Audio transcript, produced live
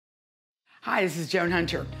Hi, this is Joan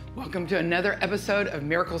Hunter. Welcome to another episode of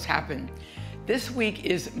Miracles Happen. This week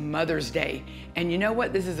is Mother's Day, and you know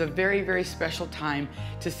what? This is a very, very special time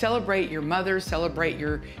to celebrate your mother, celebrate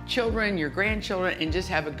your children, your grandchildren, and just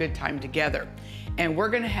have a good time together. And we're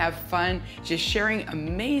gonna have fun just sharing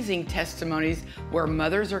amazing testimonies where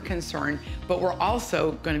mothers are concerned, but we're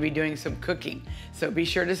also gonna be doing some cooking. So be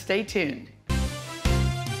sure to stay tuned.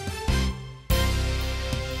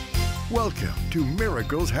 Welcome to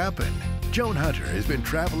Miracles Happen. Joan Hunter has been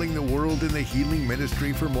traveling the world in the healing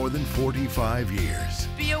ministry for more than 45 years.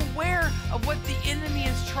 Be aware of what the enemy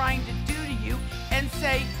is trying to do to you and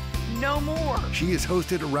say, no more. She is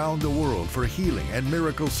hosted around the world for healing and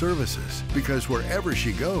miracle services because wherever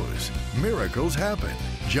she goes, miracles happen.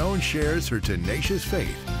 Joan shares her tenacious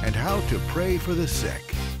faith and how to pray for the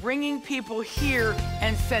sick. Bringing people here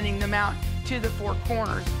and sending them out to the four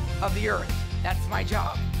corners of the earth. That's my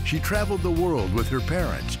job. She traveled the world with her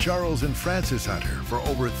parents, Charles and Frances Hunter, for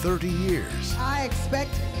over 30 years. I expect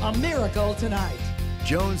a miracle tonight.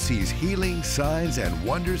 Joan sees healing, signs, and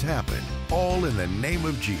wonders happen, all in the name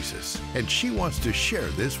of Jesus. And she wants to share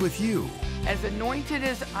this with you. As anointed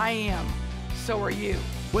as I am, so are you.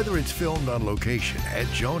 Whether it's filmed on location at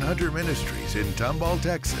Joan Hunter Ministries in Tomball,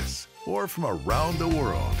 Texas, or from around the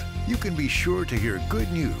world, you can be sure to hear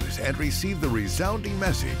good news and receive the resounding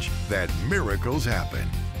message that miracles happen.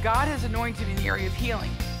 God has anointed me in the area of healing,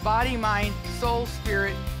 body, mind, soul,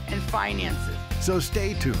 spirit, and finances. So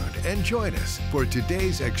stay tuned and join us for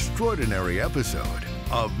today's extraordinary episode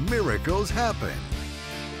of Miracles Happen.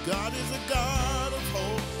 God is a God of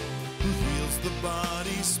hope who heals the body,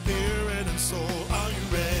 spirit, and soul. Are you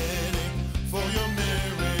ready for your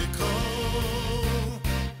miracle?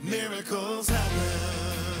 Miracles happen.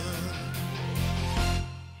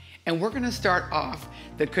 And we're gonna start off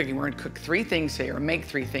the cooking. We're gonna cook three things today, or make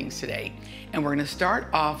three things today. And we're gonna start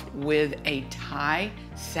off with a Thai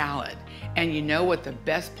salad. And you know what the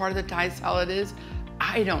best part of the Thai salad is?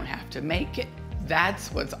 I don't have to make it.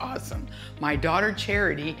 That's what's awesome. My daughter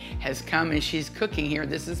Charity has come and she's cooking here.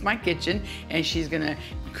 This is my kitchen, and she's gonna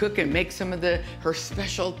cook and make some of her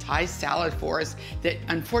special Thai salad for us that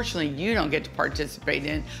unfortunately you don't get to participate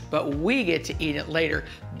in, but we get to eat it later.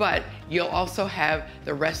 But you'll also have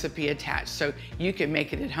the recipe attached, so you can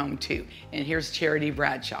make it at home too. And here's Charity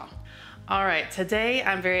Bradshaw. All right, today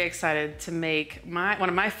I'm very excited to make one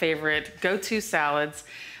of my favorite go-to salads.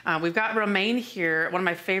 We've got romaine here. One of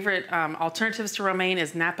my favorite alternatives to romaine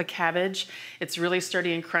is Napa cabbage. It's really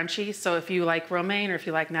sturdy and crunchy, so if you like romaine or if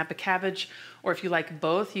you like Napa cabbage, or if you like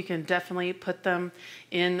both, you can definitely put them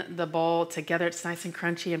in the bowl together. It's nice and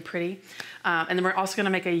crunchy and pretty. And then we're also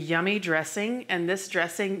gonna make a yummy dressing, and this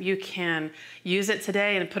dressing, you can use it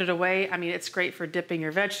today and put it away. I mean, it's great for dipping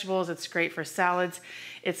your vegetables. It's great for salads.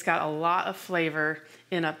 It's got a lot of flavor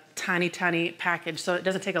in a tiny, tiny package. So it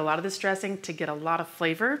doesn't take a lot of this dressing to get a lot of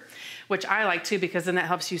flavor, which I like too, because then that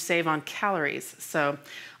helps you save on calories. So,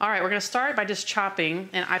 all right, we're gonna start by just chopping,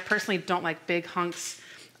 and I personally don't like big hunks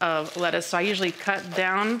of lettuce, so I usually cut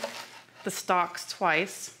down the stalks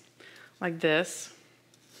twice, like this.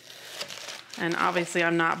 And obviously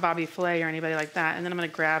I'm not Bobby Flay or anybody like that. And then I'm gonna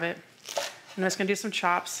grab it. I'm just gonna do some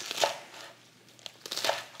chops.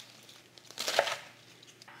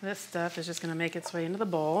 This stuff is just gonna make its way into the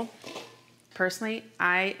bowl. Personally,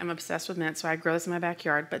 I am obsessed with mint, so I grow this in my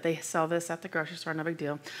backyard, but they sell this at the grocery store, no big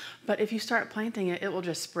deal. But if you start planting it, it will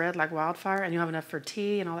just spread like wildfire, and you'll have enough for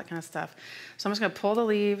tea and all that kind of stuff. So I'm just gonna pull the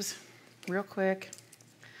leaves real quick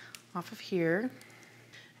off of here.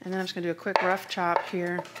 And then I'm just gonna do a quick rough chop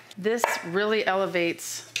here. This really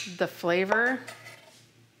elevates the flavor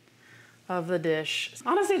of the dish.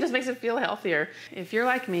 Honestly, it just makes it feel healthier. If you're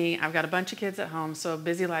like me, I've got a bunch of kids at home, so a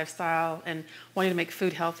busy lifestyle and wanting to make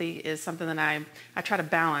food healthy is something that I try to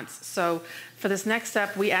balance. So for this next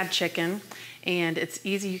step, we add chicken, and it's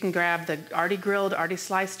easy. You can grab the already grilled, already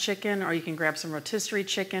sliced chicken, or you can grab some rotisserie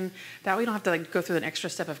chicken. That way you don't have to go through an extra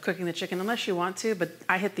step of cooking the chicken unless you want to, but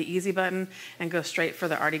I hit the easy button and go straight for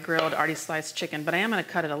the already grilled, already sliced chicken, but I am gonna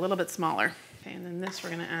cut it a little bit smaller. Okay, and then this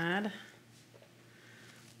we're gonna add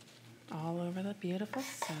all over the beautiful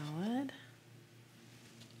salad.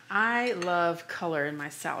 I love color in my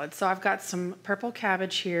salad. So I've got some purple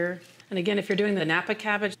cabbage here. And again, if you're doing the Napa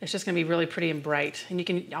cabbage, it's just gonna be really pretty and bright. And you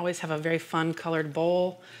can always have a very fun colored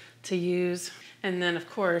bowl to use. And then of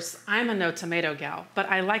course, I'm a no tomato gal, but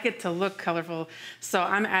I like it to look colorful. So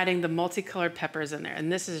I'm adding the multicolored peppers in there.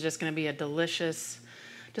 And this is just gonna be a delicious,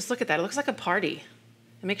 just look at that. It looks like a party.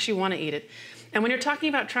 It makes you wanna eat it. And when you're talking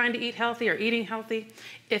about trying to eat healthy or eating healthy,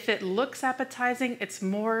 if it looks appetizing, it's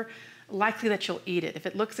more likely that you'll eat it. If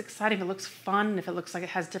it looks exciting, if it looks fun, if it looks like it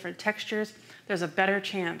has different textures, there's a better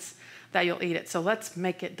chance that you'll eat it. So let's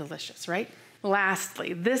make it delicious, right?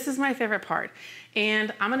 Lastly, this is my favorite part,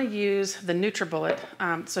 and I'm gonna use the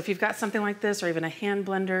NutriBullet. So if you've got something like this, or even a hand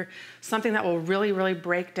blender, something that will really, really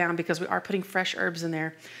break down, because we are putting fresh herbs in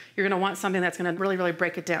there, you're gonna want something that's gonna really, really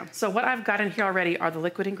break it down. So what I've got in here already are the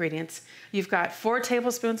liquid ingredients. You've got 4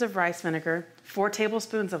 tablespoons of rice vinegar, 4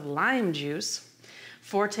 tablespoons of lime juice,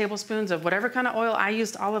 4 tablespoons of whatever kind of oil. I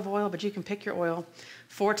used olive oil, but you can pick your oil.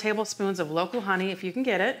 4 tablespoons of local honey, if you can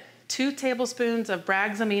get it. 2 tablespoons of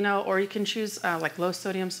Bragg's Amino, or you can choose like low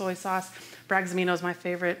sodium soy sauce. Bragg's Amino is my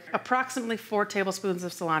favorite. Approximately 4 tablespoons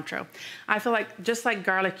of cilantro. I feel like, just like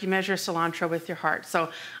garlic, you measure cilantro with your heart. So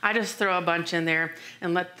I just throw a bunch in there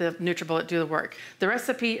and let the NutriBullet do the work. The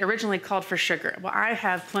recipe originally called for sugar. Well, I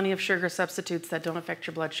have plenty of sugar substitutes that don't affect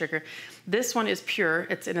your blood sugar. This one is pure.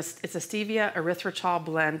 It's a stevia erythritol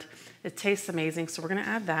blend. It tastes amazing, so we're gonna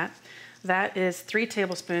add that. That is 3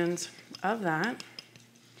 tablespoons of that.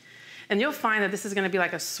 And you'll find that this is gonna be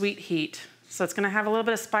like a sweet heat. So it's gonna have a little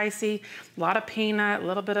bit of spicy, a lot of peanut, a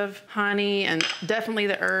little bit of honey, and definitely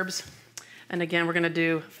the herbs. And again, we're gonna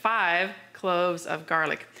do 5 cloves of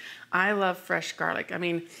garlic. I love fresh garlic. I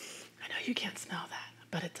mean, I know you can't smell that,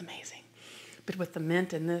 but it's amazing. But with the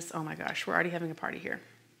mint in this, oh my gosh, we're already having a party here.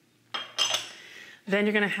 Then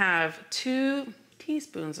you're gonna have 2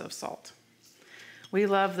 teaspoons of salt. We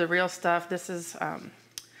love the real stuff. This is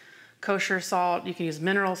kosher salt. You can use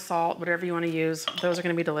mineral salt, whatever you want to use. Those are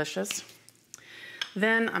going to be delicious.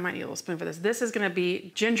 Then I might need a little spoon for this. This is going to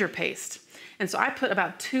be ginger paste. And so I put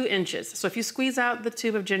about 2 inches. So if you squeeze out the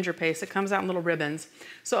tube of ginger paste, it comes out in little ribbons.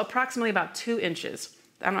 So approximately about 2 inches.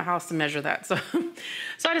 I don't know how else to measure that. So,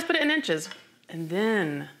 I just put it in inches. And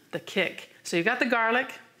then the kick. So you've got the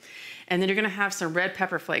garlic, and then you're going to have some red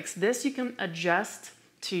pepper flakes. This you can adjust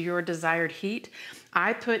to your desired heat.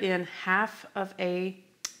 I put in half of a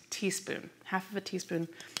teaspoon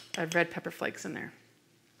of red pepper flakes in there.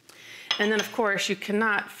 And then of course you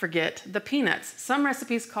cannot forget the peanuts. Some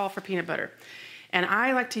recipes call for peanut butter. And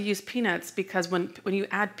I like to use peanuts because when you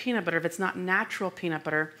add peanut butter, if it's not natural peanut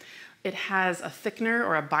butter, it has a thickener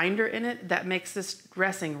or a binder in it that makes this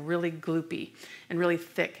dressing really gloopy and really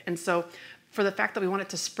thick. And so for the fact that we want it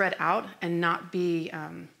to spread out and not be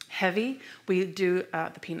heavy, we do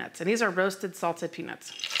the peanuts. And these are roasted salted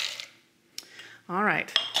peanuts. All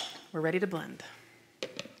right, we're ready to blend.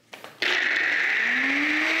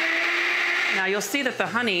 Now you'll see that the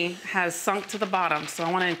honey has sunk to the bottom, so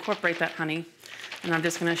I want to incorporate that honey. And I'm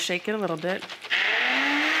just going to shake it a little bit.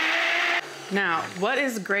 Now, what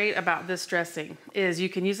is great about this dressing is you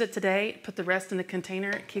can use it today, put the rest in the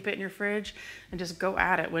container, keep it in your fridge, and just go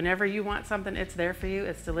at it. Whenever you want something, it's there for you.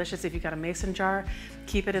 It's delicious. If you've got a mason jar,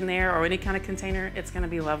 keep it in there, or any kind of container. It's gonna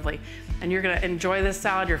be lovely. And you're gonna enjoy this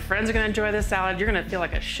salad. Your friends are gonna enjoy this salad. You're gonna feel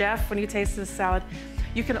like a chef when you taste this salad.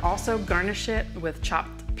 You can also garnish it with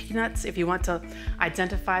chopped peanuts if you want to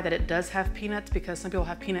identify that it does have peanuts, because some people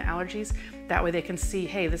have peanut allergies. That way they can see,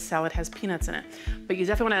 hey, this salad has peanuts in it. But you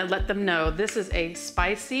definitely want to let them know this is a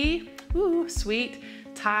spicy, sweet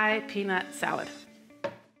Thai peanut salad.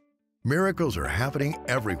 Miracles are happening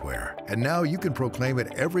everywhere, and now you can proclaim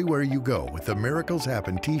it everywhere you go with the Miracles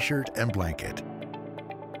Happen t-shirt and blanket.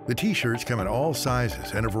 The t-shirts come in all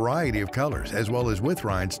sizes and a variety of colors, as well as with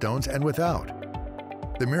rhinestones and without.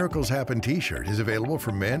 The Miracles Happen t-shirt is available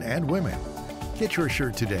for men and women. Get your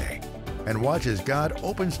shirt today and watch as God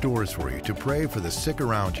opens doors for you to pray for the sick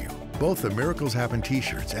around you. Both the Miracles Happen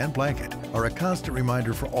t-shirts and blanket are a constant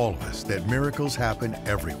reminder for all of us that miracles happen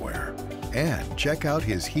everywhere. And check out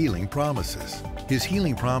His Healing Promises. His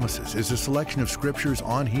Healing Promises is a selection of scriptures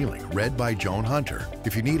on healing read by Joan Hunter.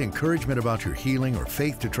 If you need encouragement about your healing or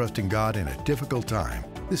faith to trust in God in a difficult time,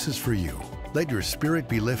 this is for you. Let your spirit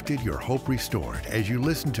be lifted, your hope restored as you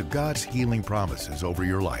listen to God's healing promises over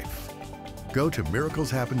your life. Go to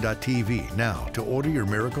miracleshappen.tv now to order your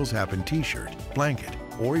Miracles Happen t-shirt, blanket,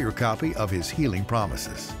 or your copy of His Healing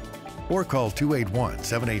Promises. Or call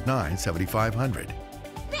 281-789-7500.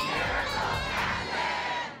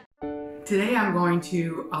 Today I'm going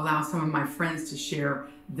to allow some of my friends to share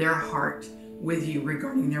their heart with you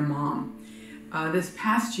regarding their mom. This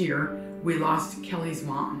past year, we lost Kelly's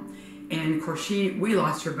mom. And of course, we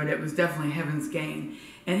lost her, but it was definitely heaven's gain.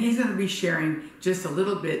 And he's going to be sharing just a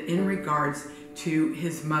little bit in regards to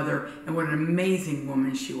his mother and what an amazing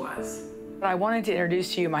woman she was. I wanted to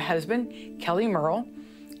introduce to you my husband, Kelly Merle,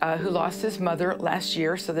 who lost his mother last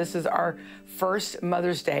year. So this is our first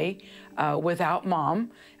Mother's Day without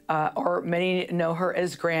Mom. or many know her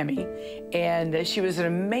as Grammy. And she was an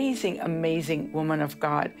amazing, amazing woman of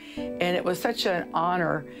God. And it was such an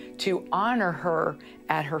honor to honor her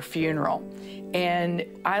at her funeral. And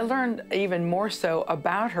I learned even more so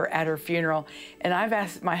about her at her funeral. And I've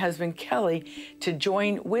asked my husband, Kelly, to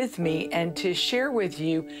join with me and to share with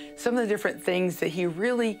you some of the different things that he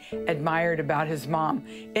really admired about his mom,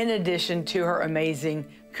 in addition to her amazing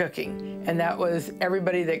cooking. And that was,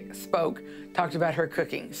 everybody that spoke talked about her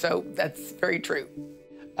cooking. So that's very true.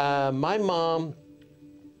 My mom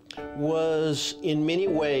was in many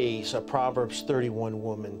ways a Proverbs 31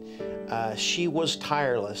 woman. She was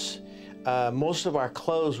tireless. Most of our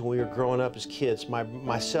clothes when we were growing up as kids,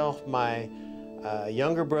 myself, my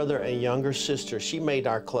younger brother and younger sister, she made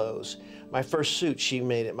our clothes. My first suit, she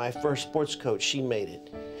made it. My first sports coat, she made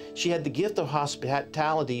it. She had the gift of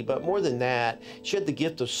hospitality, but more than that, she had the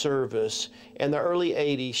gift of service. In the early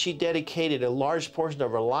 80s, she dedicated a large portion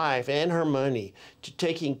of her life and her money to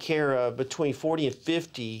taking care of between 40 and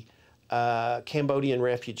 50 Cambodian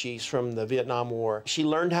refugees from the Vietnam War. She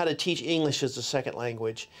learned how to teach English as a second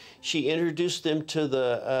language. She introduced them to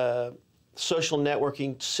the social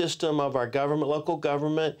networking system of our government, local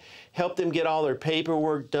government, helped them get all their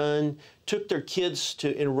paperwork done, took their kids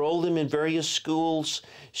to enroll them in various schools.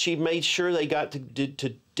 She made sure they got to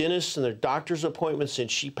dentists and their doctor's appointments, and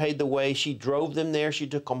she paid the way. She drove them there. She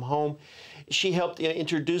took them home. She helped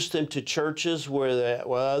introduce them to churches where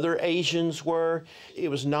other Asians were. It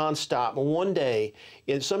was nonstop. One day,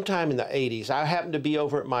 sometime in the 80s, I happened to be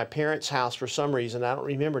over at my parents' house for some reason. I don't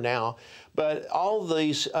remember now. But all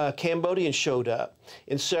these Cambodians showed up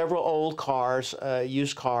in several old cars,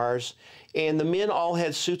 used cars. And the men all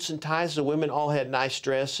had suits and ties. The women all had nice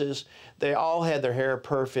dresses. They all had their hair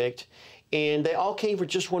perfect. And they all came for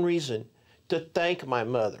just one reason, to thank my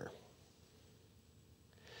mother.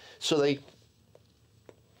 So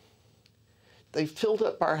they filled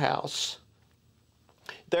up our house.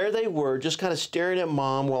 There they were, just kind of staring at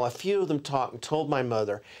Mom while a few of them talked and told my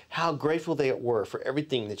mother how grateful they were for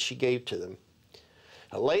everything that she gave to them.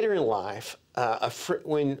 Later in life,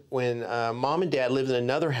 when Mom and Dad lived in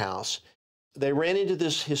another house, they ran into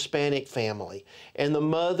this Hispanic family, and the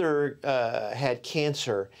mother had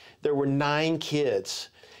cancer. There were 9 kids,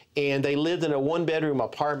 and they lived in a one-bedroom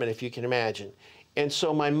apartment, if you can imagine. And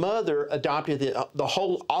so my mother adopted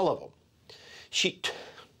all of them. She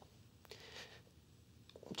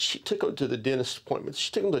took them to the dentist appointments.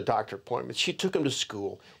 She took them to doctor appointments. She took them to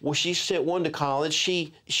school. Well, she sent one to college.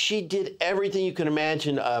 She did everything you can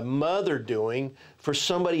imagine a mother doing for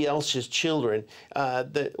somebody else's children.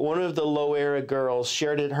 One of the Loera girls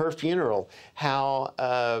shared at her funeral how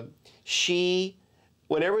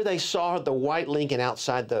whenever they saw the white Lincoln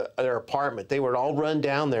outside their apartment, they would all run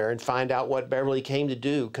down there and find out what Beverly came to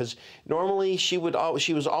do. Because normally she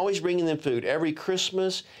was always bringing them food. Every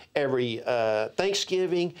Christmas, every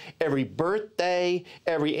Thanksgiving, every birthday,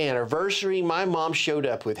 every anniversary, my mom showed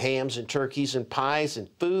up with hams and turkeys and pies and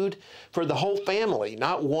food for the whole family,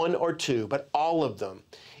 not 1 or 2, but all of them.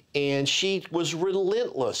 And she was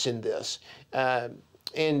relentless in this. I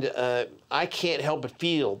can't help but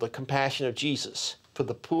feel the compassion of Jesus for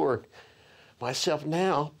the poor myself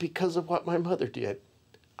now because of what my mother did.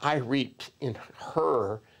 I reaped in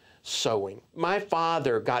her sowing. My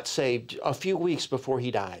father got saved a few weeks before he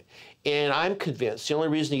died, and I'm convinced the only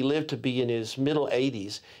reason he lived to be in his middle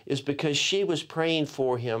 80s is because she was praying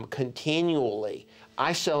for him continually.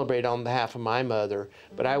 I celebrate on behalf of my mother,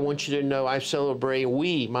 but I want you to know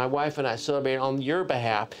my wife and I celebrate on your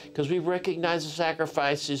behalf because we recognize the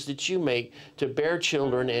sacrifices that you make to bear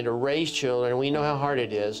children and to raise children. We know how hard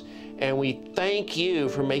it is. And we thank you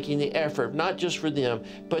for making the effort, not just for them,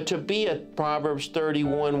 but to be a Proverbs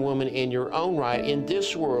 31 woman in your own right in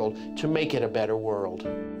this world to make it a better world.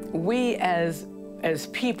 We as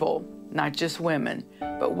people, not just women,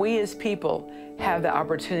 but we as people have the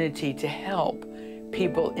opportunity to help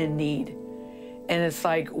people in need. And it's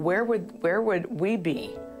like, where would we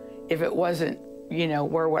be if it wasn't,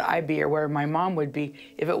 where would I be or where my mom would be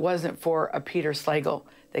if it wasn't for a Peter Slagle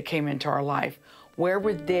that came into our life? Where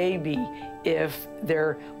would they be if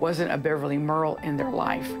there wasn't a Beverly Merle in their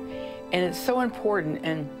life? And it's so important.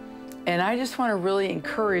 And I just want to really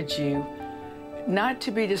encourage you not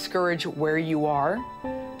to be discouraged where you are,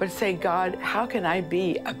 but say, God, how can I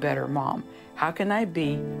be a better mom? How can I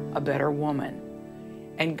be a better woman?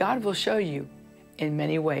 And God will show you in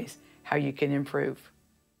many ways how you can improve.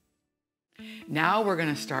 Now we're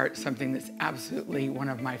going to start something that's absolutely one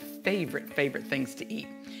of my favorite things to eat.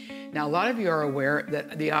 Now, a lot of you are aware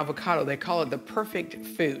that the avocado, they call it the perfect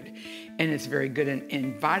food, and it's very good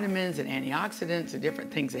in vitamins and antioxidants and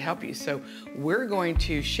different things that help you. So we're going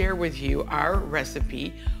to share with you our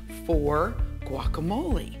recipe for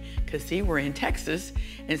guacamole. Because see, we're in Texas,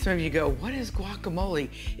 and some of you go, what is guacamole?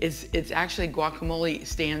 It's actually, guacamole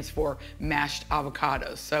stands for mashed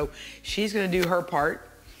avocados. So she's gonna do her part.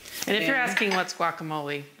 And if you're asking what's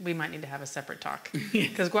guacamole, we might need to have a separate talk.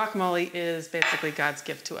 Because guacamole is basically God's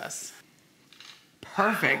gift to us.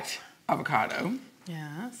 Perfect avocado.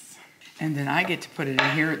 Yes. And then I get to put it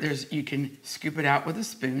in here. You can scoop it out with a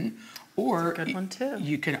spoon, or That's a good one too.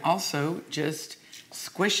 You can also just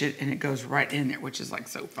squish it and it goes right in there, which is like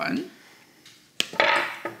so fun.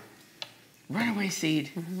 Runaway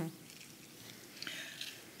seed. Mm-hmm.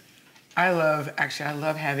 I love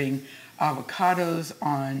having avocados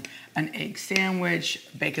on an egg sandwich,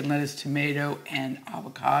 bacon, lettuce, tomato, and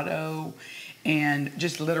avocado, and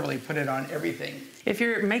just literally put it on everything. If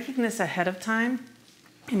you're making this ahead of time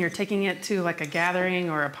and you're taking it to like a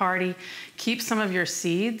gathering or a party, keep some of your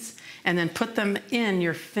seeds and then put them in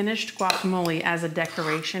your finished guacamole as a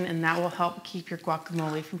decoration, and that will help keep your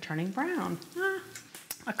guacamole from turning brown.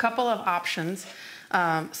 A couple of options.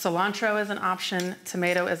 Cilantro is an option,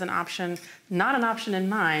 tomato is an option. Not an option in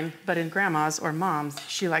mine, but in Grandma's or Mom's,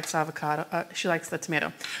 she likes avocado, she likes the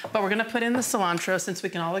tomato. But we're gonna put in the cilantro since we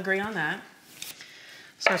can all agree on that.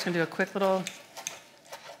 So I'm just gonna do a quick little.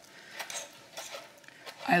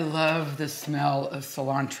 I love the smell of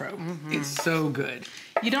cilantro. Mm-hmm. It's so good.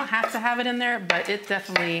 You don't have to have it in there, but it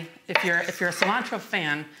definitely, if you're a cilantro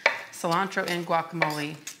fan, cilantro in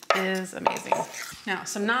guacamole is amazing. Now,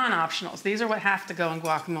 some non-optionals. These are what have to go in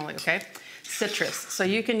guacamole, okay? Citrus. So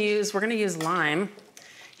you can use, we're gonna use lime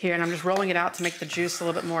here, and I'm just rolling it out to make the juice a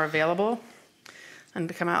little bit more available and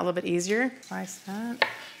to come out a little bit easier. Slice that.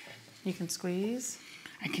 You can squeeze.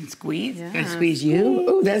 I can squeeze? Yeah. Can I squeeze you?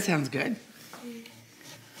 Oh, that sounds good.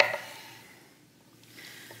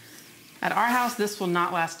 At our house, this will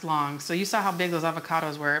not last long. So you saw how big those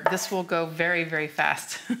avocados were. This will go very, very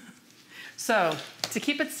fast. So to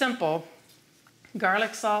keep it simple,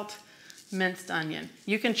 garlic salt, minced onion.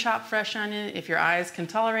 You can chop fresh onion if your eyes can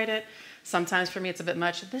tolerate it. Sometimes for me it's a bit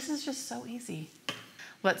much. This is just so easy.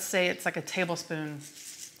 Let's say it's like a tablespoon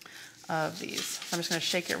of these. So I'm just gonna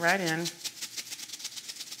shake it right in.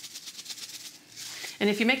 And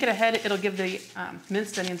if you make it ahead, it'll give the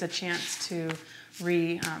minced onions a chance to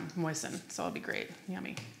moisten, so it'll be great,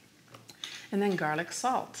 yummy. And then garlic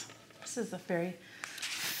salt. This is a very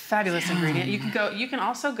fabulous ingredient. You can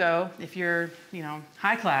also go, if you're,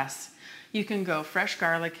 high class, you can go fresh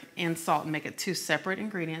garlic and salt and make it two separate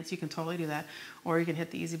ingredients. You can totally do that. Or you can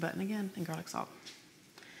hit the easy button again and garlic salt.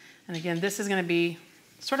 And again, this is gonna be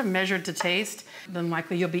sort of measured to taste. Then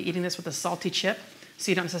likely you'll be eating this with a salty chip,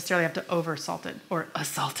 so you don't necessarily have to over salt it or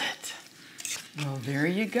assault it. Well, there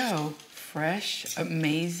you go. Fresh,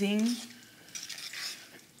 amazing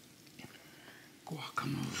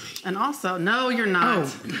guacamole. And also, no, you're not.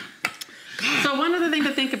 Oh. So one other thing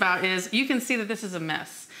to think about is you can see that this is a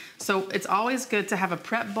mess. So it's always good to have a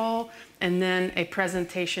prep bowl and then a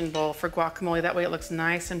presentation bowl for guacamole. That way it looks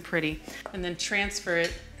nice and pretty. And then transfer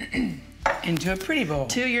it into a pretty bowl.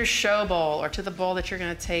 To your show bowl or to the bowl that you're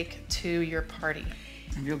gonna take to your party.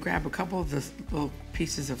 And you'll grab a couple of the little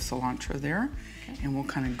pieces of cilantro there, and we'll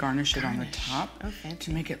kind of garnish it on the top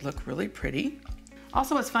to make it look really pretty.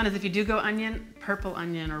 Also, what's fun is if you do go onion, purple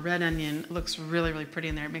onion or red onion, it looks really, really pretty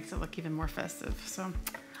in there. It makes it look even more festive. So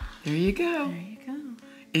there you go. There you go.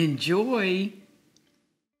 Enjoy.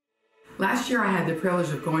 Last year, I had the privilege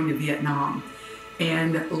of going to Vietnam,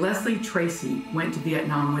 and Leslie Tracy went to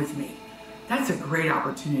Vietnam with me. That's a great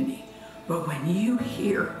opportunity. But when you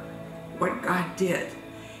hear what God did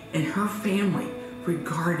in her family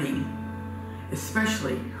regarding,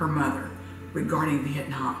 especially her mother, regarding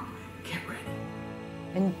Vietnam, get ready.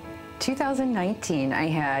 In 2019, I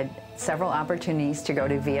had several opportunities to go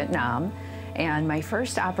to Vietnam, and my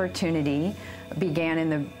first opportunity began in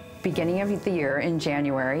the beginning of the year in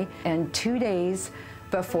January, and 2 days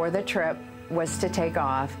before the trip was to take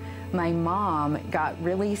off, my mom got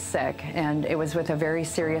really sick, and it was with a very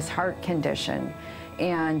serious heart condition.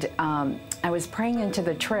 And I was praying into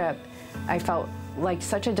the trip. I felt like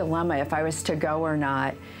such a dilemma if I was to go or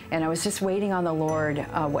not. And I was just waiting on the Lord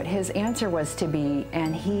what his answer was to be.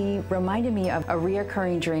 And he reminded me of a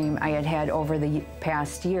reoccurring dream I had had over the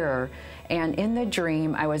past year. And in the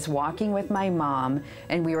dream, I was walking with my mom,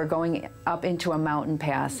 and we were going up into a mountain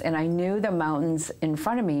pass. And I knew the mountains in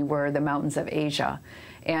front of me were the mountains of Asia.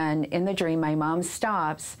 And in the dream, my mom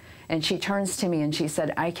stops, and she turns to me and she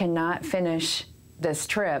said, "I cannot finish this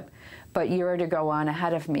trip, but you are to go on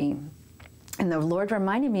ahead of me. And the Lord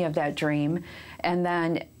reminded me of that dream, and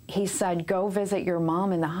then he said, go visit your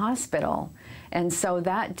mom in the hospital. And so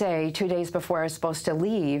that day, 2 days before I was supposed to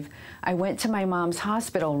leave, I went to my mom's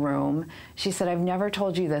hospital room. She said, I've never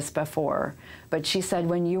told you this before, but she said,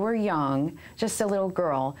 when you were young, just a little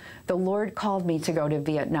girl, the Lord called me to go to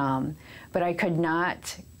Vietnam, but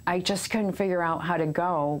I just couldn't figure out how to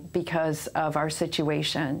go because of our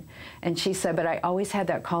situation. And she said, but I always had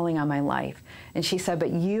that calling on my life. And she said,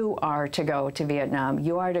 but you are to go to Vietnam.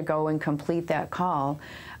 You are to go and complete that call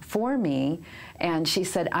for me. And she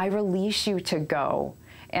said, I release you to go.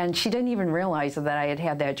 And she didn't even realize that I had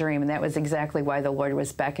had that dream, and that was exactly why the Lord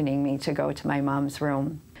was beckoning me to go to my mom's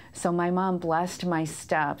room. So my mom blessed my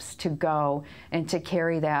steps to go and to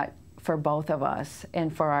carry that for both of us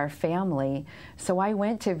and for our family. So I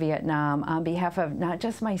went to Vietnam on behalf of not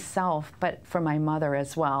just myself, but for my mother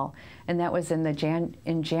as well. And that was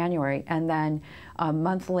in January. And then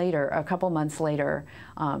a couple months later,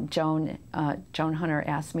 Joan Hunter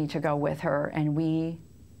asked me to go with her, and we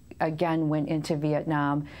again went into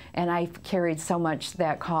Vietnam, and I carried so much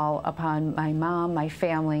that call upon my mom, my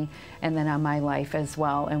family, and then on my life as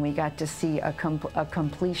well. And we got to see a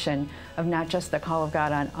completion of not just the call of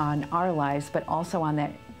God on our lives, but also on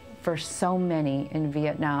that for so many in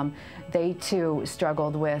Vietnam. They too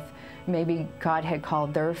struggled with maybe God had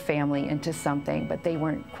called their family into something, but they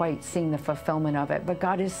weren't quite seeing the fulfillment of it. But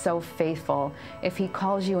God is so faithful. If he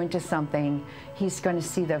calls you into something, he's going to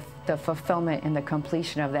see the fulfillment and the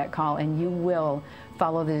completion of that call, and you will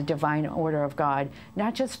follow the divine order of God,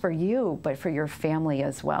 not just for you, but for your family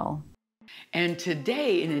as well. And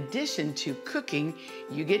today, in addition to cooking,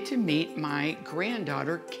 you get to meet my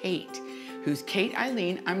granddaughter, Kate, who's Kate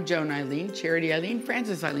Eileen. I'm Joan Eileen, Charity Eileen,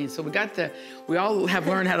 Francis Eileen. So we all have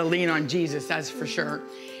learned how to lean on Jesus, that's for sure.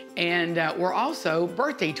 And we're also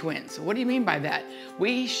birthday twins. What do you mean by that?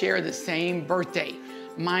 We share the same birthday.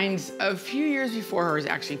 Mine's a few years before hers,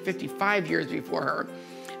 actually 55 years before her.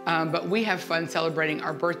 But we have fun celebrating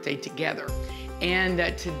our birthday together. And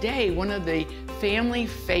today, one of the family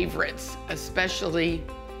favorites, especially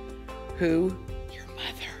who? Your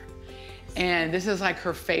mother. And this is like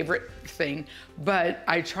her favorite thing, but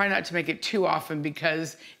I try not to make it too often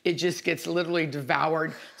because it just gets literally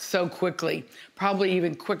devoured so quickly, probably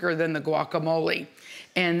even quicker than the guacamole.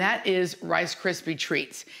 And that is Rice Krispie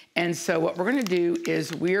treats. And so what we're gonna do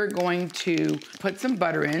is we're going to put some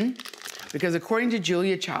butter in, because according to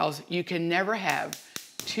Julia Childs, you can never have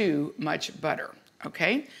too much butter,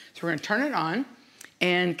 okay? So we're gonna turn it on,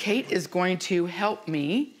 and Kate is going to help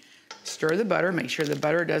me stir the butter, make sure the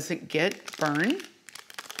butter doesn't get burned,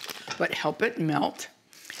 but help it melt.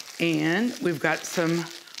 And we've got some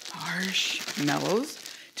marshmallows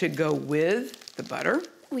to go with the butter.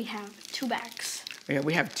 We have 2 bags. Yeah,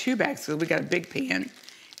 we have 2 bags, so we got a big pan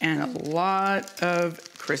and a lot of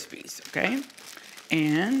Krispies, okay?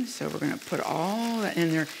 And so we're gonna put all that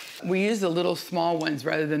in there. We use the little small ones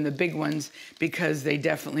rather than the big ones because they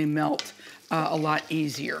definitely melt a lot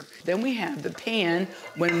easier. Then we have the pan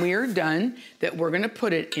when we are done that we're gonna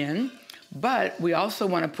put it in, but we also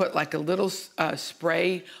wanna put like a little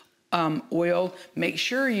spray oil. Make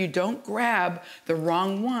sure you don't grab the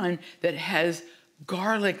wrong one that has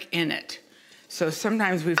garlic in it. So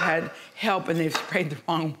sometimes we've had help and they've sprayed the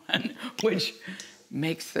wrong one, which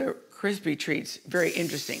makes the Krispie treats very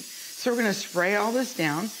interesting. So we're gonna spray all this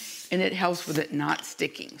down, and it helps with it not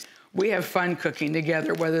sticking. We have fun cooking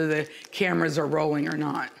together, whether the cameras are rolling or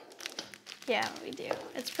not. Yeah, we do.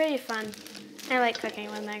 It's pretty fun. I like cooking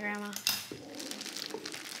with my grandma.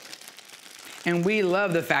 And we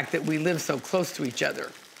love the fact that we live so close to each other.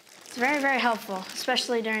 It's very, very helpful,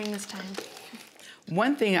 especially during this time.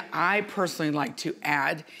 One thing I personally like to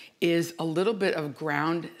add is a little bit of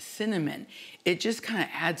ground cinnamon. It just kind of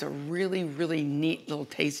adds a really, really neat little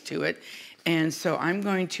taste to it. And so I'm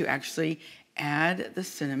going to actually add the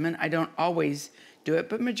cinnamon. I don't always do it,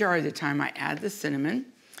 but majority of the time I add the cinnamon.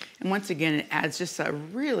 And once again, it adds just a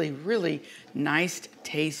really, really nice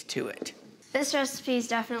taste to it. This recipe is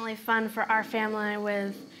definitely fun for our family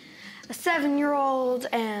with a 7-year-old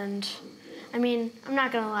and, I mean, I'm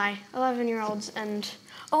not gonna lie, 11-year-olds and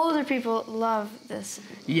older people love this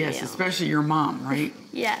Yes, meal. especially your mom, right?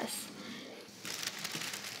 Yes.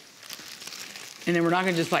 And then we're not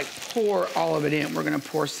gonna just like pour all of it in. We're gonna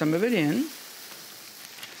pour some of it in.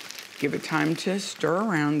 Give it time to stir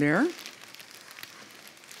around there.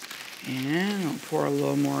 And I'll pour a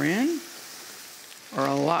little more in, or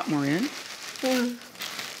a lot more in. Mm.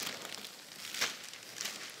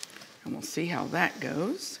 And we'll see how that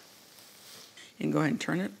goes. You can go ahead and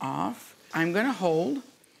turn it off. I'm gonna hold.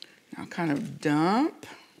 I'll kind of dump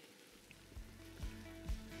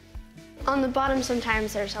On the bottom,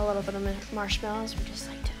 sometimes there's a little bit of marshmallows. We just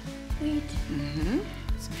like to eat.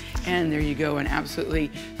 And there you go, an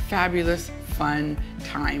absolutely fabulous, fun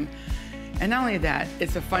time. And not only that,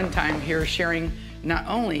 it's a fun time here sharing, not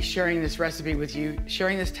only sharing this recipe with you,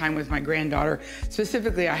 sharing this time with my granddaughter.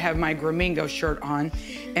 Specifically, I have my Gramingo shirt on,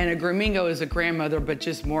 and a Gramingo is a grandmother, but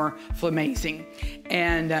just more flamazing.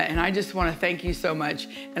 And I just want to thank you so much,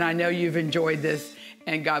 and I know you've enjoyed this,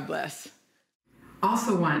 and God bless.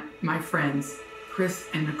 Also want my friends, Chris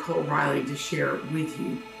and Nicole Riley, to share with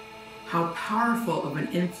you how powerful of an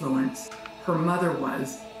influence her mother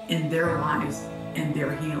was in their lives and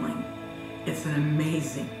their healing. It's an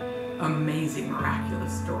amazing, amazing,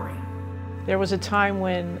 miraculous story. There was a time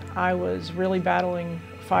when I was really battling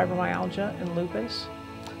fibromyalgia and lupus.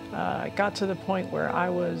 It got to the point where I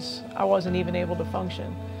wasn't even able to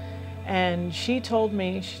function. And she told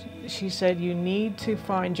me, she said, you need to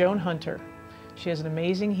find Joan Hunter. She has an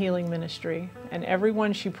amazing healing ministry, and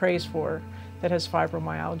everyone she prays for that has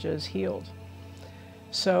fibromyalgia is healed.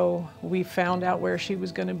 So we found out where she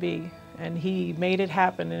was going to be, and he made it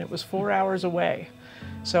happen, and it was 4 hours away.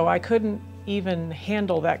 So I couldn't even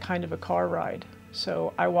handle that kind of a car ride.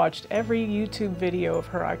 So I watched every YouTube video of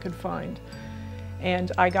her I could find,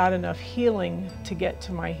 and I got enough healing to get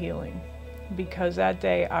to my healing, because that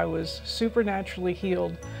day I was supernaturally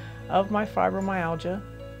healed of my fibromyalgia,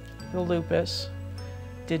 the lupus,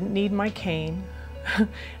 didn't need my cane,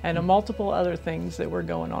 and multiple other things that were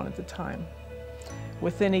going on at the time.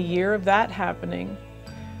 Within a year of that happening,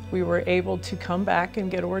 we were able to come back and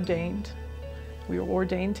get ordained. We were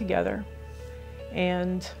ordained together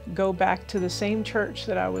and go back to the same church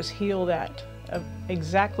that I was healed at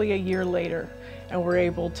exactly a year later, and we're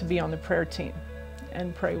able to be on the prayer team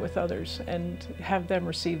and pray with others and have them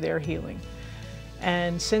receive their healing.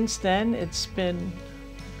 And since then, it's been,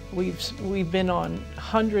 we've been on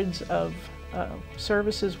hundreds of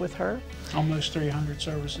services with her. Almost 300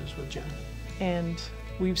 services with Joan. And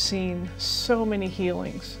we've seen so many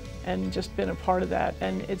healings and just been a part of that,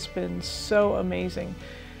 and it's been so amazing.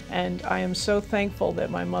 And I am so thankful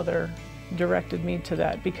that my mother directed me to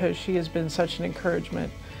that, because she has been such an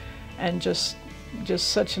encouragement and just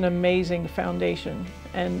such an amazing foundation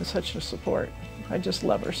and such a support. I just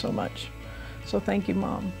love her so much. So thank you,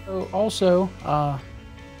 Mom. So also,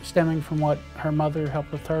 stemming from what her mother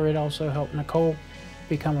helped with her, it also helped Nicole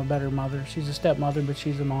become a better mother. She's a stepmother, but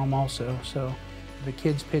she's a mom also. So the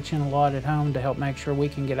kids pitch in a lot at home to help make sure we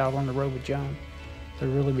can get out on the road with Joan. They're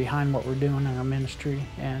really behind what we're doing in our ministry,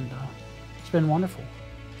 and it's been wonderful.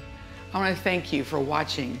 I want to thank you for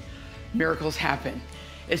watching Miracles Happen.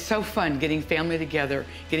 It's so fun getting family together,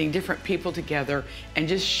 getting different people together, and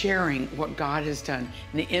just sharing what God has done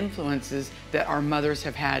and the influences that our mothers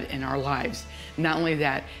have had in our lives. Not only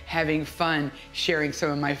that, having fun, sharing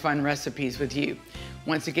some of my fun recipes with you.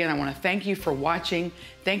 Once again, I want to thank you for watching.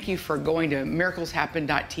 Thank you for going to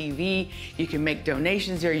miracleshappen.tv. You can make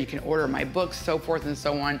donations there. You can order my books, so forth and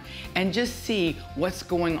so on, and just see what's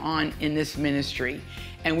going on in this ministry.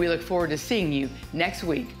 And we look forward to seeing you next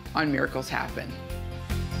week on Miracles Happen.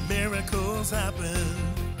 Miracles happen.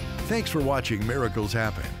 Thanks for watching Miracles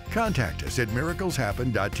Happen. Contact us at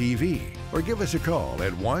miracleshappen.tv or give us a call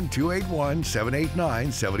at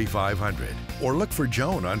 1-281-789-7500, or look for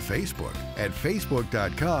Joan on Facebook at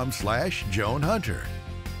facebook.com/Joan Hunter.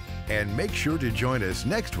 And make sure to join us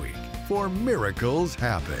next week for Miracles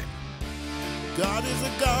Happen. God is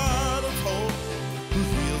a God of hope who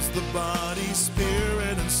heals the body,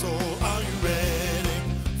 spirit, and soul. Are you ready?